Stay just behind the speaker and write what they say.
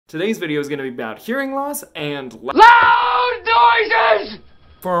Today's video is going to be about hearing loss and loud noises!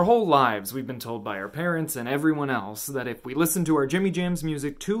 For our whole lives, we've been told by our parents and everyone else that if we listen to our Jimmy Jam's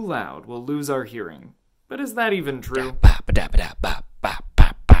music too loud, we'll lose our hearing. But is that even true?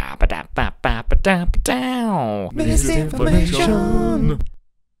 Misinformation.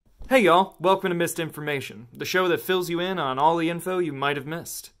 Hey y'all, welcome to Misinformation, the show that fills you in on all the info you might have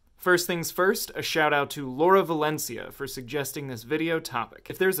missed. First things first, a shout out to Laura Valencia for suggesting this video topic.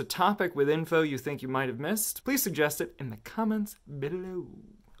 If there's a topic with info you think you might have missed, please suggest it in the comments below.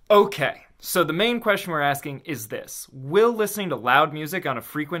 Okay, so the main question we're asking is this: will listening to loud music on a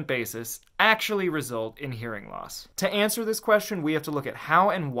frequent basis actually result in hearing loss? To answer this question, we have to look at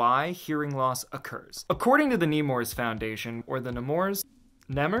how and why hearing loss occurs. According to the Nemours Foundation, or the Nemours?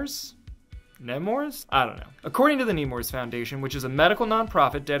 Nemours? I don't know. According to the Nemours Foundation, which is a medical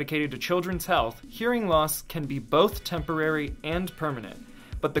nonprofit dedicated to children's health, hearing loss can be both temporary and permanent,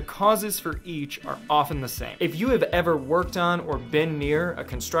 but the causes for each are often the same. If you have ever worked on or been near a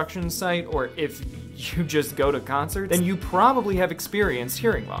construction site, or if you just go to concerts, then you probably have experienced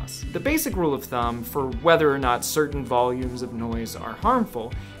hearing loss. The basic rule of thumb for whether or not certain volumes of noise are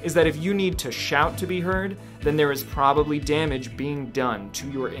harmful is that if you need to shout to be heard, then there is probably damage being done to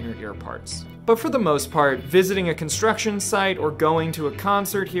your inner ear parts. But for the most part, visiting a construction site or going to a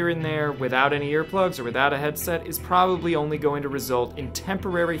concert here and there without any earplugs or without a headset is probably only going to result in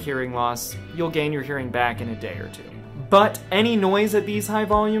temporary hearing loss. You'll gain your hearing back in a day or two. But any noise at these high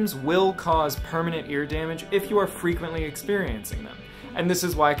volumes will cause permanent ear damage if you are frequently experiencing them. And this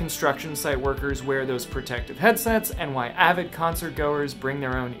is why construction site workers wear those protective headsets and why avid concert goers bring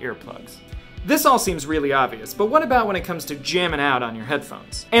their own earplugs. This all seems really obvious, but what about when it comes to jamming out on your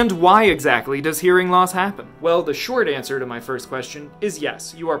headphones? And why exactly does hearing loss happen? Well, the short answer to my first question is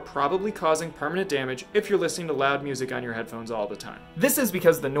yes, you are probably causing permanent damage if you're listening to loud music on your headphones all the time. This is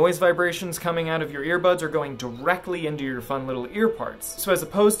because the noise vibrations coming out of your earbuds are going directly into your fun little ear parts. So as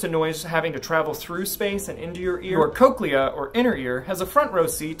opposed to noise having to travel through space and into your ear, your cochlea, or inner ear, has a front row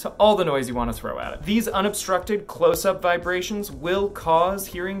seat to all the noise you want to throw at it. These unobstructed, close-up vibrations will cause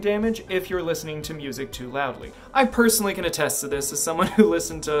hearing damage if you're listening to music too loudly. I personally can attest to this as someone who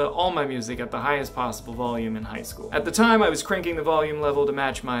listened to all my music at the highest possible volume in high school. At the time, I was cranking the volume level to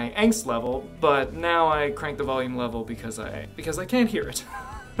match my angst level, but now I crank the volume level because I can't hear it.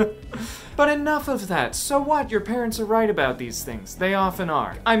 But enough of that. So what? Your parents are right about these things. They often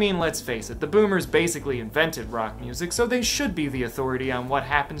are. I mean, let's face it, the boomers basically invented rock music, so they should be the authority on what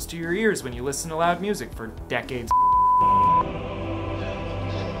happens to your ears when you listen to loud music for decades.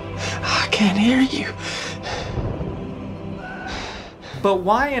 I can't hear you. But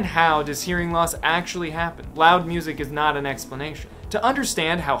why and how does hearing loss actually happen? Loud music is not an explanation. To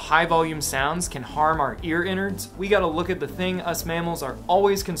understand how high volume sounds can harm our ear innards, we gotta look at the thing us mammals are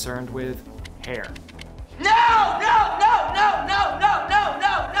always concerned with: hair. No! No! No! No! No! No! No!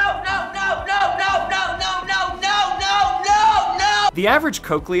 No! No! No! No! No! No! No! No! No! No! No! No! The average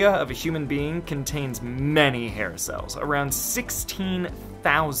cochlea of a human being contains many hair cells, around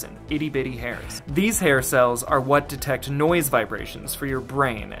 16,000 itty-bitty hairs. These hair cells are what detect noise vibrations for your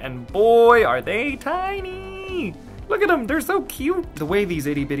brain, and boy, are they tiny! Look at them, they're so cute! The way these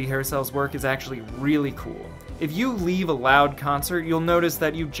itty-bitty hair cells work is actually really cool. If you leave a loud concert, you'll notice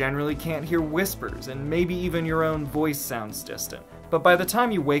that you generally can't hear whispers, and maybe even your own voice sounds distant. But by the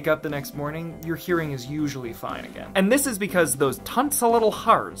time you wake up the next morning, your hearing is usually fine again. And this is because those tunts of little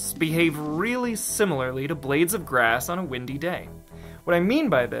hairs behave really similarly to blades of grass on a windy day. What I mean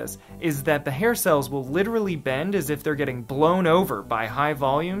by this is that the hair cells will literally bend as if they're getting blown over by high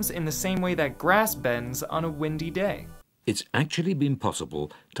volumes in the same way that grass bends on a windy day. It's actually been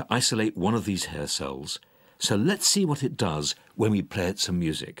possible to isolate one of these hair cells, so let's see what it does when we play it some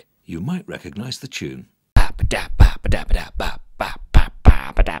music. You might recognize the tune.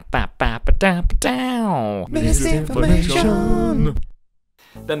 Misinformation.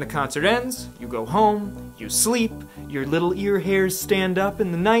 Then the concert ends, you go home, you sleep, your little ear hairs stand up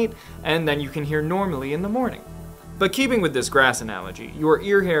in the night, and then you can hear normally in the morning. But keeping with this grass analogy, your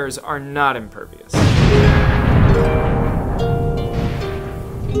ear hairs are not impervious.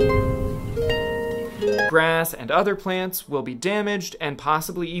 Grass and other plants will be damaged and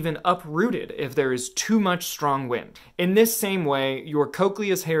possibly even uprooted if there is too much strong wind. In this same way, your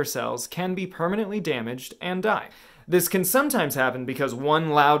cochlea's hair cells can be permanently damaged and die. This can sometimes happen because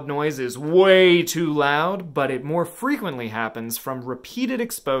one loud noise is way too loud, but it more frequently happens from repeated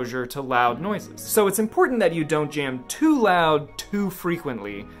exposure to loud noises. So it's important that you don't jam too loud too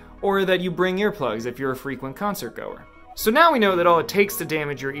frequently, or that you bring earplugs if you're a frequent concert goer. So now we know that all it takes to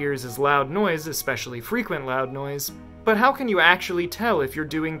damage your ears is loud noise, especially frequent loud noise. But how can you actually tell if you're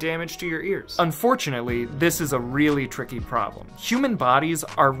doing damage to your ears? Unfortunately, this is a really tricky problem. Human bodies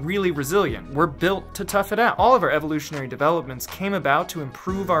are really resilient. We're built to tough it out. All of our evolutionary developments came about to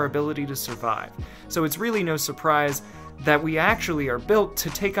improve our ability to survive. So it's really no surprise that we actually are built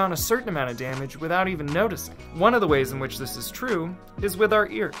to take on a certain amount of damage without even noticing. One of the ways in which this is true is with our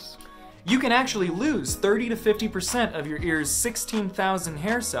ears. You can actually lose 30 to 50% of your ear's 16,000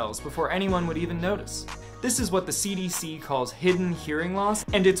 hair cells before anyone would even notice. This is what the CDC calls hidden hearing loss,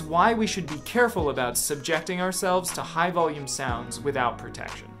 and it's why we should be careful about subjecting ourselves to high-volume sounds without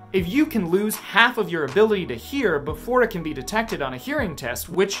protection. If you can lose half of your ability to hear before it can be detected on a hearing test,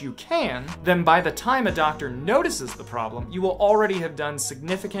 which you can, then by the time a doctor notices the problem, you will already have done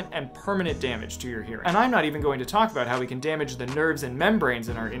significant and permanent damage to your hearing. And I'm not even going to talk about how we can damage the nerves and membranes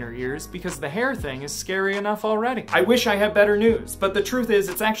in our inner ears, because the hair thing is scary enough already. I wish I had better news, but the truth is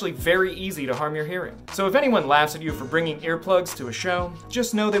it's actually very easy to harm your hearing. So if anyone laughs at you for bringing earplugs to a show,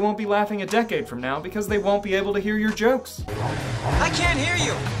 just know they won't be laughing a decade from now because they won't be able to hear your jokes. I can't hear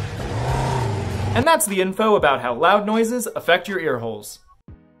you! And that's the info about how loud noises affect your ear holes.